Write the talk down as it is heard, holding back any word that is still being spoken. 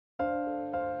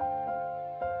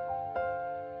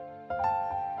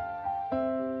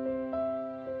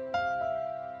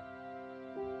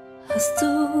Hast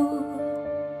du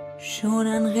schon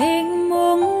einen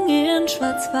Regenbogen in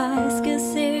Schwarz-Weiß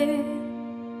gesehen?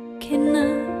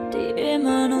 Kinder, die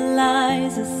immer nur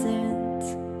leise sind,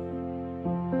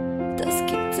 das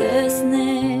gibt es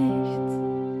nicht.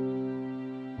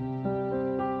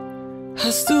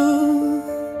 Hast du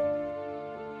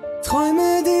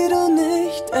Träume, die du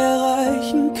nicht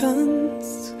erreichen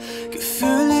kannst?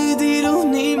 Gefühle, die du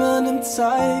niemandem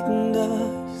zeigen darfst?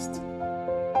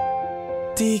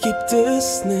 Die gibt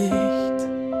es nicht.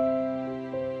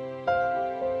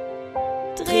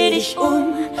 Dreh dich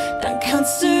um, dann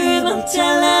kannst du übern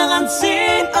Tellerrand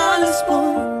sehen. Alles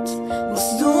bunt,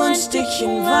 musst du ein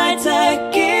Stückchen weiter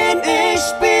gehen. Ich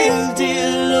spiel die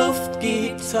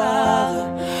Luftgitarre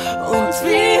und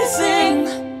wir singen.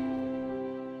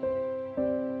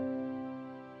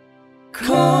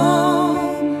 Komm,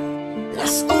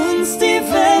 lass uns die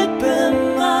Welt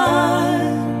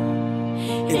bemalen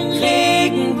in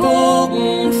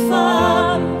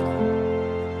Regenbogenfarben.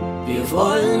 Wir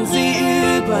wollen sie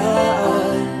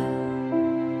überall.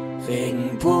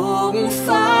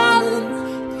 Regenbogenfarben,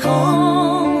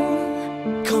 komm,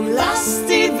 komm, lass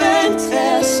die Welt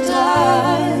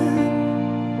erstrahlen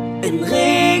in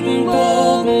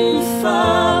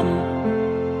Regenbogenfarben.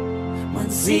 Man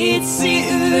sieht sie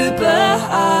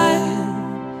überall.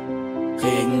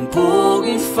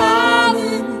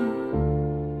 Regenbogenfarben.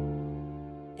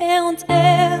 Er und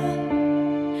er,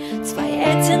 zwei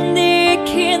Eltern, die ihr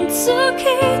Kind zur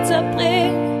Kita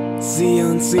bringen. Sie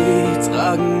und sie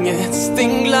tragen jetzt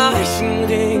den gleichen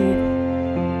Ring.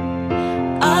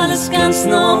 Alles ganz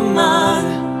normal.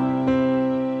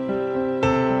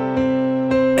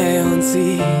 Er und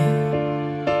sie,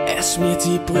 er schmiert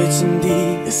die Brötchen,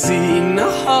 die sie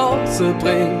nach Hause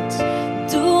bringt.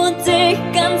 Du und ich,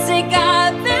 ganz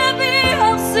egal wer wir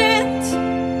auch sind,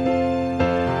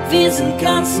 wir sind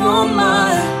ganz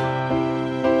normal.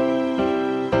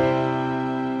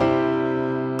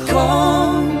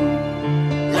 Komm,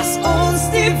 lass uns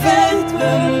die Welt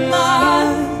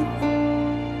bemalen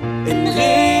in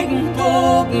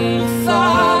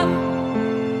Regenbogenfarben.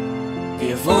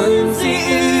 Wir wollen sie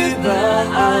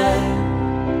überall.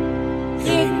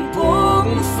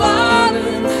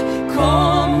 Regenbogenfarben,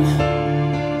 komm,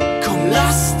 komm,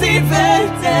 lass die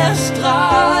Welt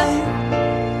erstrahlen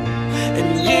in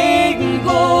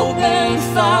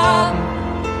Regenbogenfarben.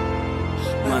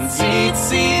 Man sieht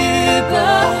sie